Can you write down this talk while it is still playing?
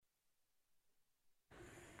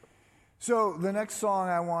So the next song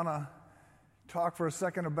I want to talk for a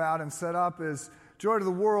second about and set up is Joy to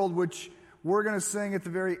the World, which we're going to sing at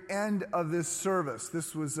the very end of this service.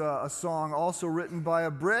 This was a song also written by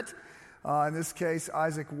a Brit, in this case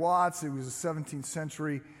Isaac Watts. He was a 17th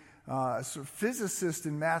century sort of physicist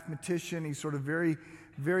and mathematician. He's sort of very,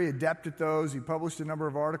 very adept at those. He published a number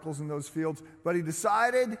of articles in those fields, but he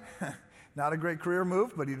decided, not a great career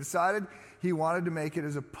move, but he decided he wanted to make it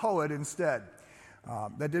as a poet instead.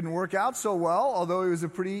 That didn't work out so well, although he was a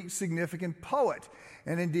pretty significant poet.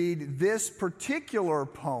 And indeed, this particular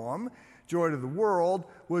poem, Joy to the World,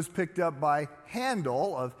 was picked up by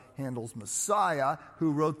Handel, of Handel's Messiah,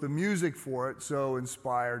 who wrote the music for it, so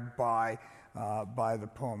inspired by the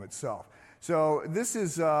poem itself. So this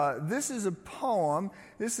is a poem,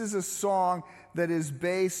 this is a song that is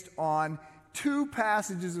based on two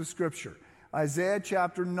passages of Scripture, Isaiah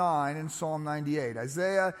chapter 9 and Psalm 98.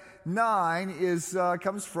 Isaiah 9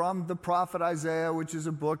 comes from the prophet Isaiah, which is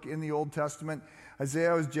a book in the Old Testament.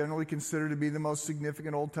 Isaiah is generally considered to be the most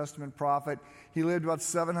significant Old Testament prophet. He lived about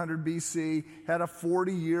 700 BC, had a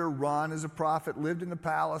 40-year run as a prophet, lived in the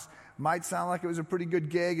palace. Might sound like it was a pretty good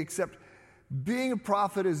gig, except being a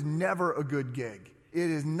prophet is never a good gig. It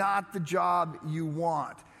is not the job you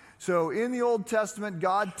want. So in the Old Testament,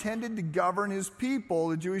 God tended to govern his people,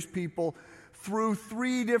 the Jewish people, through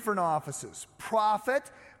three different offices.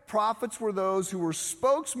 Prophets were those who were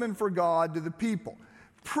spokesmen for God to the people.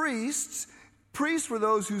 Priests were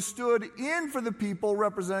those who stood in for the people,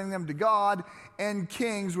 representing them to God. And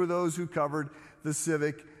kings were those who covered the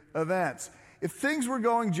civic events. If things were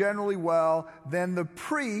going generally well, then the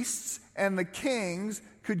priests and the kings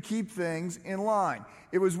could keep things in line.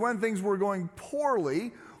 It was when things were going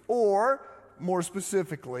poorly, or more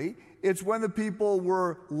specifically, it's when the people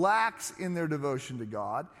were lax in their devotion to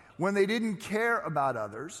God, when they didn't care about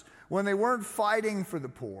others, when they weren't fighting for the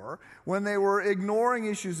poor, when they were ignoring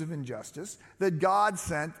issues of injustice, that God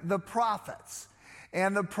sent the prophets.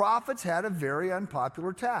 And the prophets had a very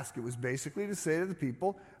unpopular task. It was basically to say to the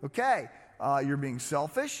people, okay, you're being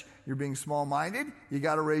selfish, you're being small-minded, you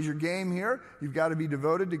got to raise your game here, you've got to be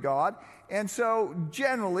devoted to God. And so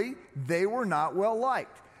generally, they were not well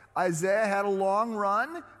liked. Isaiah had a long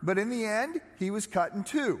run, but in the end, he was cut in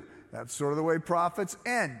two. That's sort of the way prophets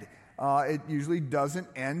end. It usually doesn't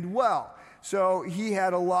end well. So he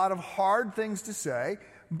had a lot of hard things to say,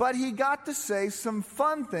 but he got to say some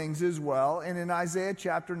fun things as well. And in Isaiah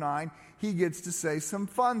chapter 9, he gets to say some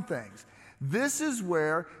fun things. This is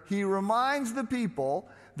where he reminds the people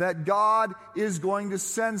that God is going to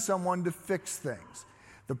send someone to fix things.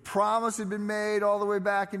 The promise had been made all the way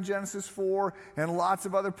back in Genesis 4, and lots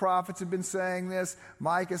of other prophets have been saying this.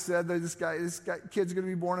 Micah said that this kid's going to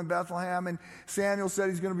be born in Bethlehem, and Samuel said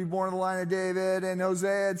he's going to be born in the line of David, and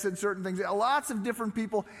Hosea had said certain things. Lots of different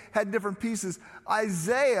people had different pieces.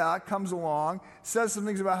 Isaiah comes along, says some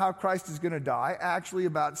things about how Christ is going to die. Actually,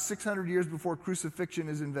 about 600 years before crucifixion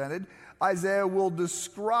is invented, Isaiah will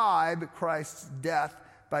describe Christ's death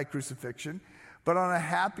by crucifixion. But on a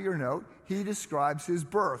happier note, he describes his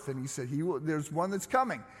birth. And he said, there's one that's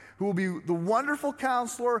coming who will be the wonderful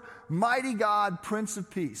counselor, mighty God, Prince of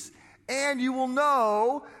Peace. And you will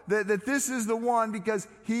know that this is the one because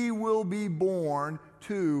he will be born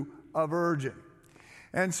to a virgin.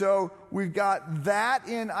 And so we've got that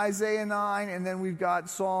in Isaiah 9, and then we've got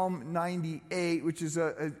Psalm 98, which is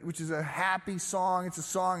a happy song. It's a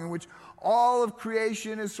song in which all of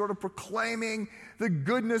creation is sort of proclaiming the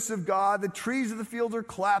goodness of God. The trees of the field are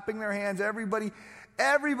clapping their hands. Everybody,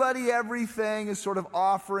 everything is sort of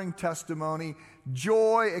offering testimony,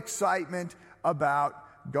 joy, excitement about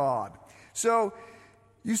God. So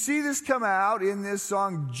you see this come out in this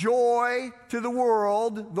song, Joy to the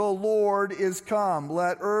World, the Lord is come.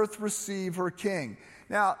 Let earth receive her King.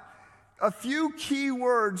 Now, a few key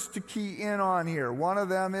words to key in on here. One of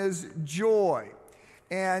them is joy.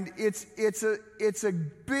 And it's a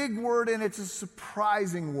big word, and it's a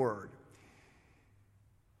surprising word.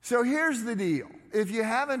 So here's the deal. If you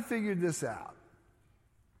haven't figured this out,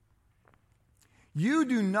 you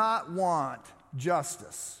do not want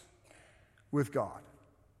justice with God.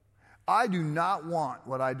 I do not want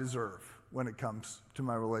what I deserve when it comes to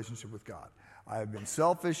my relationship with God. I have been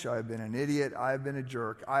selfish. I have been an idiot. I have been a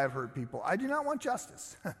jerk. I have hurt people. I do not want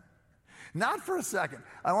justice. Not for a second.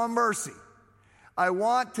 I want mercy. I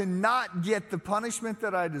want to not get the punishment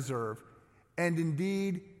that I deserve. And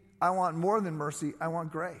indeed, I want more than mercy. I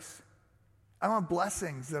want grace. I want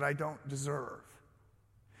blessings that I don't deserve.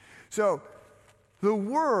 So the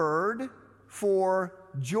word for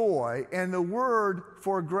joy and the word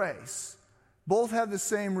for grace both have the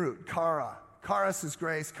same root, kara. Charis is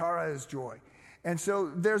grace, kara is joy. And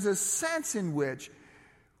so there's a sense in which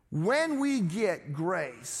when we get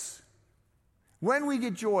grace, when we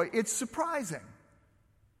get joy, it's surprising.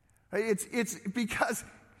 It's because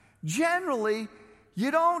generally you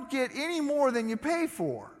don't get any more than you pay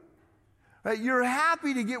for. You're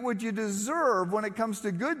happy to get what you deserve when it comes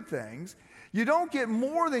to good things. You don't get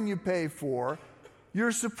more than you pay for.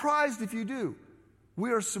 You're surprised if you do.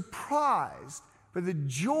 We are surprised by the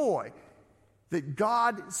joy that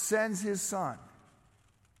God sends His Son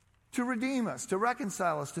to redeem us, to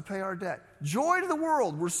reconcile us, to pay our debt. Joy to the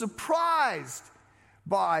world. We're surprised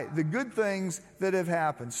by the good things that have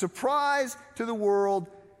happened. Surprise to the world.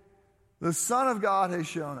 The Son of God has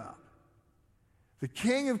shown up. The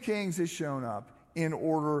King of Kings has shown up in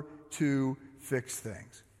order to fix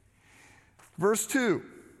things. Verse 2.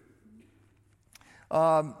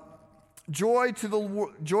 Joy to the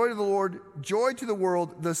Lord, joy to the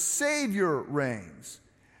world, the Savior reigns.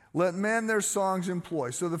 Let men their songs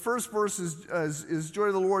employ. So the first verse is joy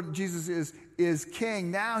to the Lord. Jesus is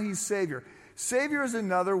King. Now He's Savior. Savior is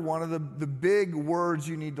another one of the big words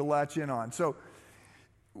you need to latch in on. So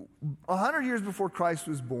 100 years before Christ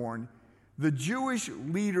was born, the Jewish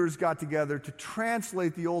leaders got together to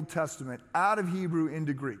translate the Old Testament out of Hebrew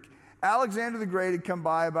into Greek. Alexander the Great had come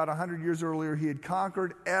by about 100 years earlier. He had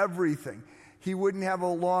conquered everything. He wouldn't have a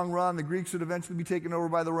long run. The Greeks would eventually be taken over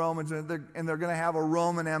by the Romans, and they're going to have a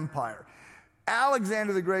Roman Empire.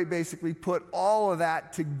 Alexander the Great basically put all of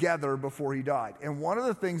that together before he died. And one of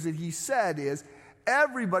the things that he said is,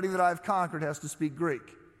 everybody that I've conquered has to speak Greek.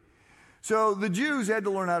 So the Jews had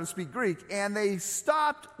to learn how to speak Greek, and they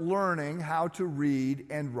stopped learning how to read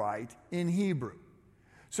and write in Hebrew.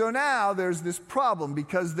 So now there's this problem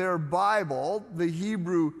because their Bible, the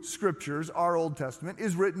Hebrew Scriptures, our Old Testament,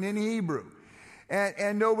 is written in Hebrew.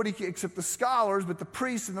 And nobody except the scholars, but the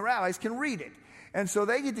priests and the rabbis can read it. And so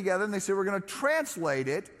they get together and they say, we're going to translate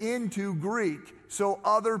it into Greek so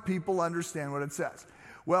other people understand what it says.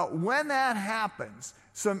 Well, when that happens,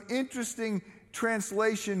 some interesting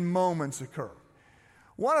translation moments occur.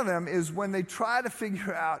 One of them is when they try to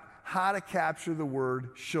figure out how to capture the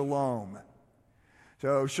word shalom.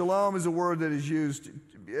 So shalom is a word that is used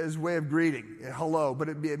as a way of greeting, hello, but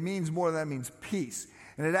it means more than that. It means peace.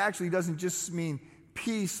 And it actually doesn't just mean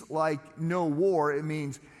peace like no war. It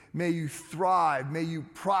means may you thrive, may you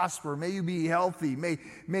prosper, may you be healthy,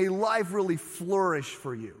 may life really flourish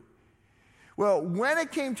for you. Well, when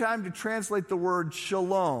it came time to translate the word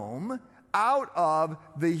shalom out of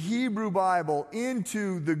the Hebrew Bible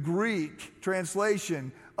into the Greek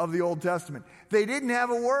translation of the Old Testament, they didn't have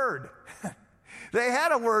a word. They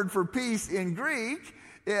had a word for peace in Greek.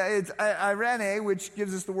 It's irene, which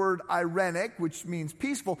gives us the word irenic, which means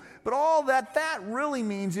peaceful. But all that really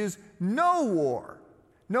means is no war,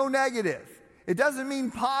 no negative. It doesn't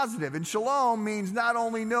mean positive. And shalom means not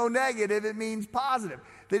only no negative, it means positive.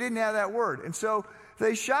 They didn't have that word. And so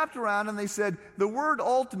they shopped around and they said the word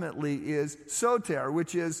ultimately is soter,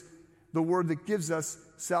 which is the word that gives us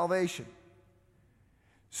salvation.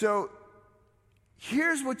 So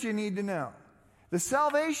here's what you need to know. The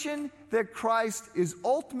salvation that Christ is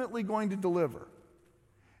ultimately going to deliver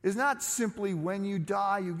is not simply when you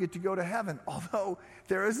die you get to go to heaven, although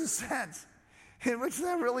there is a sense in which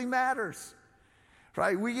that really matters.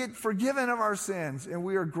 Right? We get forgiven of our sins and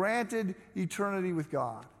we are granted eternity with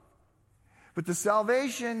God. But the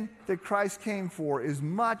salvation that Christ came for is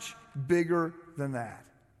much bigger than that.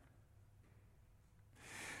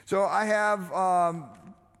 So I have a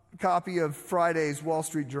copy of Friday's Wall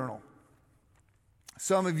Street Journal.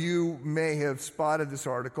 Some of you may have spotted this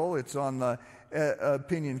article. It's on the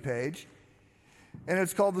opinion page. And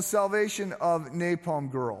it's called The Salvation of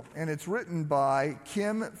Napalm Girl. And it's written by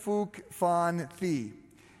Kim Phuc Phan Thi.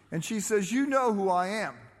 And she says, you know who I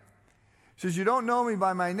am. She says, you don't know me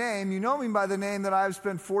by my name. You know me by the name that I've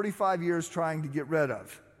spent 45 years trying to get rid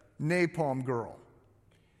of. Napalm Girl.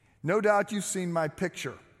 No doubt you've seen my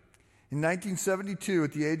picture. In 1972,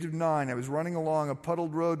 at the age of 9, I was running along a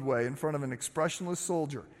puddled roadway in front of an expressionless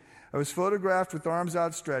soldier. I was photographed with arms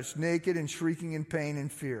outstretched, naked and shrieking in pain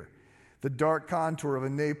and fear, the dark contour of a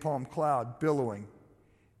napalm cloud billowing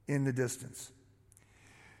in the distance.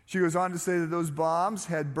 She goes on to say that those bombs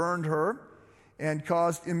had burned her and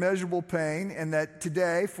caused immeasurable pain, and that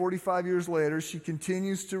today, 45 years later, she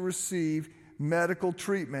continues to receive medical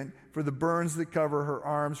treatment for the burns that cover her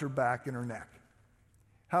arms, her back, and her neck.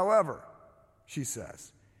 However, she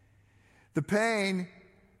says, the pain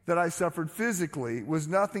that I suffered physically was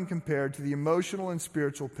nothing compared to the emotional and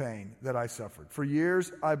spiritual pain that I suffered. For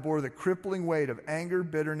years, I bore the crippling weight of anger,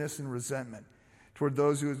 bitterness, and resentment toward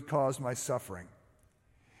those who had caused my suffering.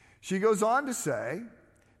 She goes on to say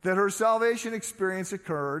that her salvation experience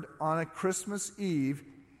occurred on a Christmas Eve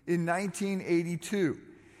in 1982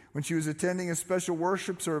 when she was attending a special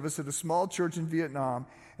worship service at a small church in Vietnam,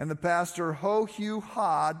 and the pastor Ho Hugh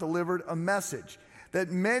Ha delivered a message that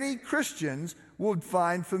many Christians would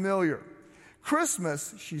find familiar.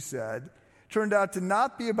 Christmas, she said, turned out to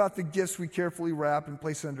not be about the gifts we carefully wrap and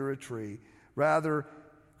place under a tree. Rather,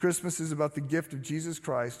 Christmas is about the gift of Jesus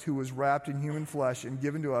Christ, who was wrapped in human flesh and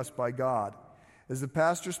given to us by God. As the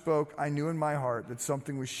pastor spoke, I knew in my heart that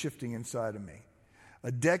something was shifting inside of me.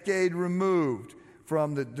 A decade removed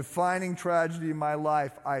from the defining tragedy of my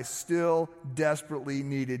life, I still desperately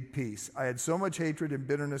needed peace. I had so much hatred and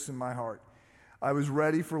bitterness in my heart. I was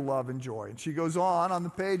ready for love and joy. And she goes on the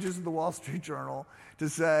pages of the Wall Street Journal to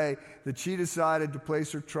say that she decided to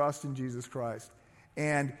place her trust in Jesus Christ.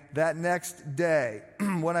 And that next day,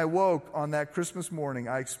 when I woke on that Christmas morning,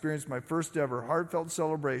 I experienced my first ever heartfelt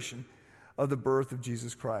celebration of the birth of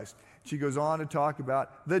Jesus Christ. She goes on to talk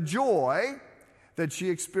about the joy that she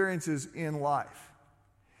experiences in life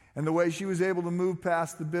and the way she was able to move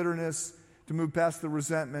past the bitterness, to move past the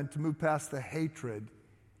resentment, to move past the hatred,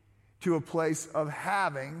 to a place of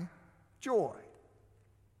having joy.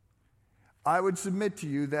 I would submit to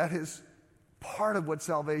you that is part of what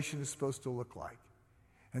salvation is supposed to look like.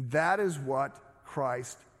 And that is what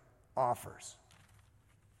Christ offers.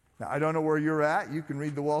 Now, I don't know where you're at. You can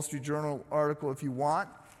read the Wall Street Journal article if you want.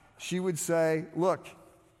 She would say, look,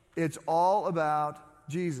 it's all about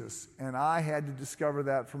Jesus. And I had to discover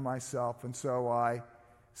that for myself, and so I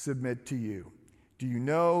submit to you. Do you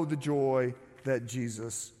know the joy that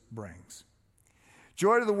Jesus brings?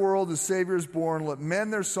 Joy to the world, the Savior is born. Let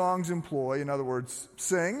men their songs employ. In other words,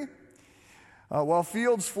 sing. While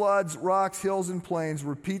fields, floods, rocks, hills, and plains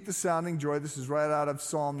repeat the sounding joy. This is right out of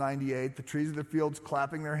Psalm 98. The trees of the fields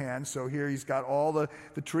clapping their hands. So here he's got all the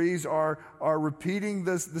trees are repeating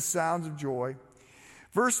the sounds of joy.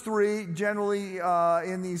 Verse 3, generally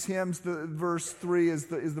in these hymns, verse 3 is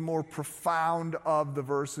the more profound of the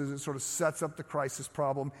verses. It sort of sets up the crisis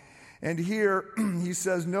problem. And here he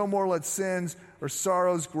says, no more let sins or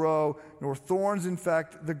sorrows grow, nor thorns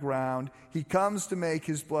infect the ground. He comes to make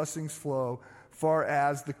his blessings flow, far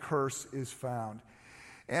as the curse is found.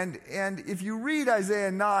 And if you read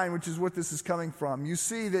Isaiah 9, which is what this is coming from, you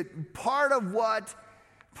see that part of what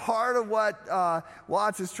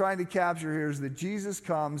Watts is trying to capture here is that Jesus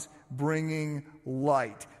comes bringing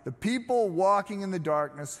light. The people walking in the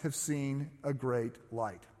darkness have seen a great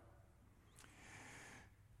light.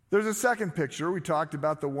 There's a second picture. We talked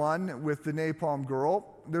about the one with the napalm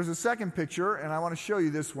girl. There's a second picture, and I want to show you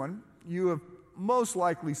this one. You have most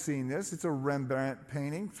likely seen this. It's a Rembrandt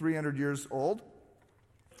painting, 300 years old.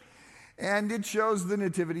 And it shows the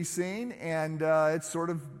nativity scene, and it's sort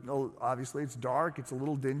of, obviously it's dark, it's a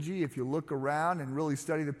little dingy. If you look around and really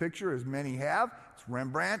study the picture, as many have, it's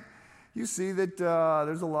Rembrandt, you see that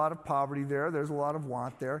there's a lot of poverty there, there's a lot of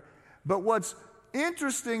want there. But what's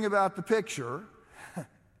interesting about the picture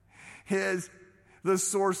is the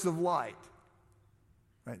source of light.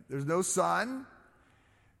 Right? There's no sun,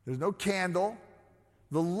 there's no candle.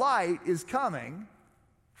 The light is coming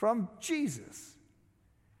from Jesus.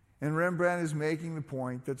 And Rembrandt is making the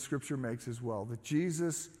point that Scripture makes as well, that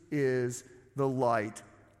Jesus is the light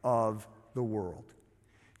of the world.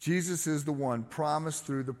 Jesus is the one promised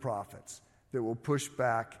through the prophets that will push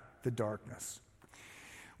back the darkness.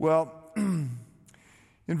 Well,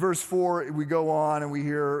 in verse 4, we go on and we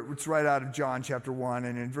hear, it's right out of John chapter 1,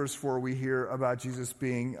 and in verse 4 we hear about Jesus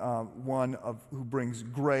being one who brings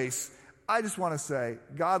grace. I just want to say,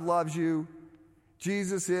 God loves you.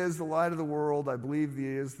 Jesus is the light of the world. I believe He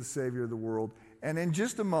is the Savior of the world. And in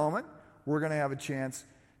just a moment, we're going to have a chance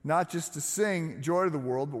not just to sing Joy to the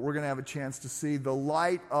World, but we're going to have a chance to see the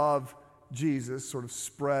light of Jesus sort of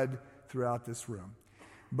spread throughout this room.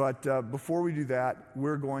 But before we do that,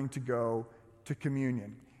 we're going to go to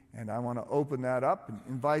communion. And I want to open that up and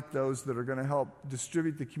invite those that are going to help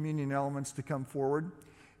distribute the communion elements to come forward.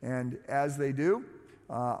 And as they do,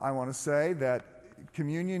 I want to say that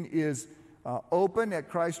communion is open at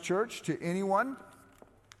Christ Church to anyone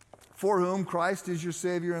for whom Christ is your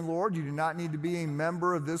Savior and Lord. You do not need to be a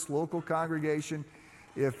member of this local congregation.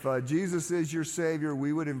 If Jesus is your Savior,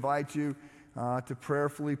 we would invite you to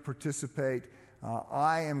prayerfully participate.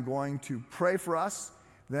 I am going to pray for us.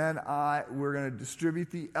 Then we're going to distribute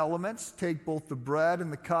the elements, take both the bread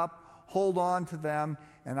and the cup, hold on to them,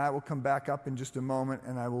 and I will come back up in just a moment,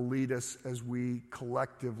 and I will lead us as we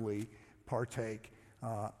collectively partake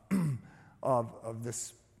of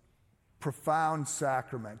this profound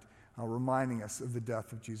sacrament, reminding us of the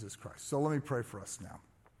death of Jesus Christ. So let me pray for us now.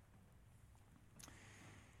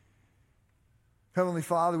 Heavenly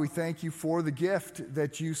Father, we thank you for the gift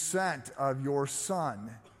that you sent of your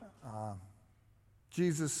Son,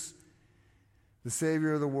 Jesus, the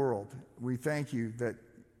Savior of the world. We thank you that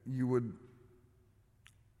you would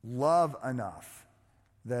love enough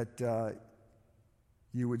that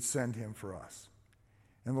you would send him for us.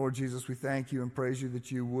 And Lord Jesus, we thank you and praise you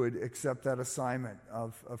that you would accept that assignment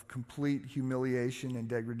of complete humiliation and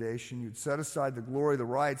degradation. You'd set aside the glory, the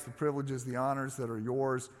rights, the privileges, the honors that are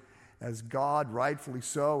yours as God, rightfully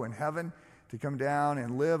so, in heaven, to come down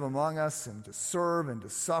and live among us and to serve and to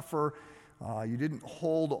suffer. You didn't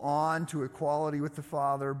hold on to equality with the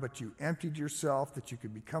Father, but you emptied yourself that you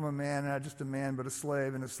could become a man, not just a man, but a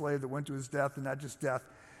slave, and a slave that went to his death, and not just death,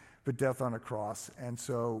 but death on a cross. And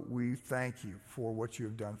so we thank you for what you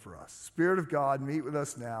have done for us. Spirit of God, meet with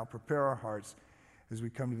us now. Prepare our hearts as we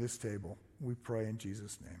come to this table. We pray in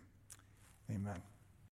Jesus' name. Amen.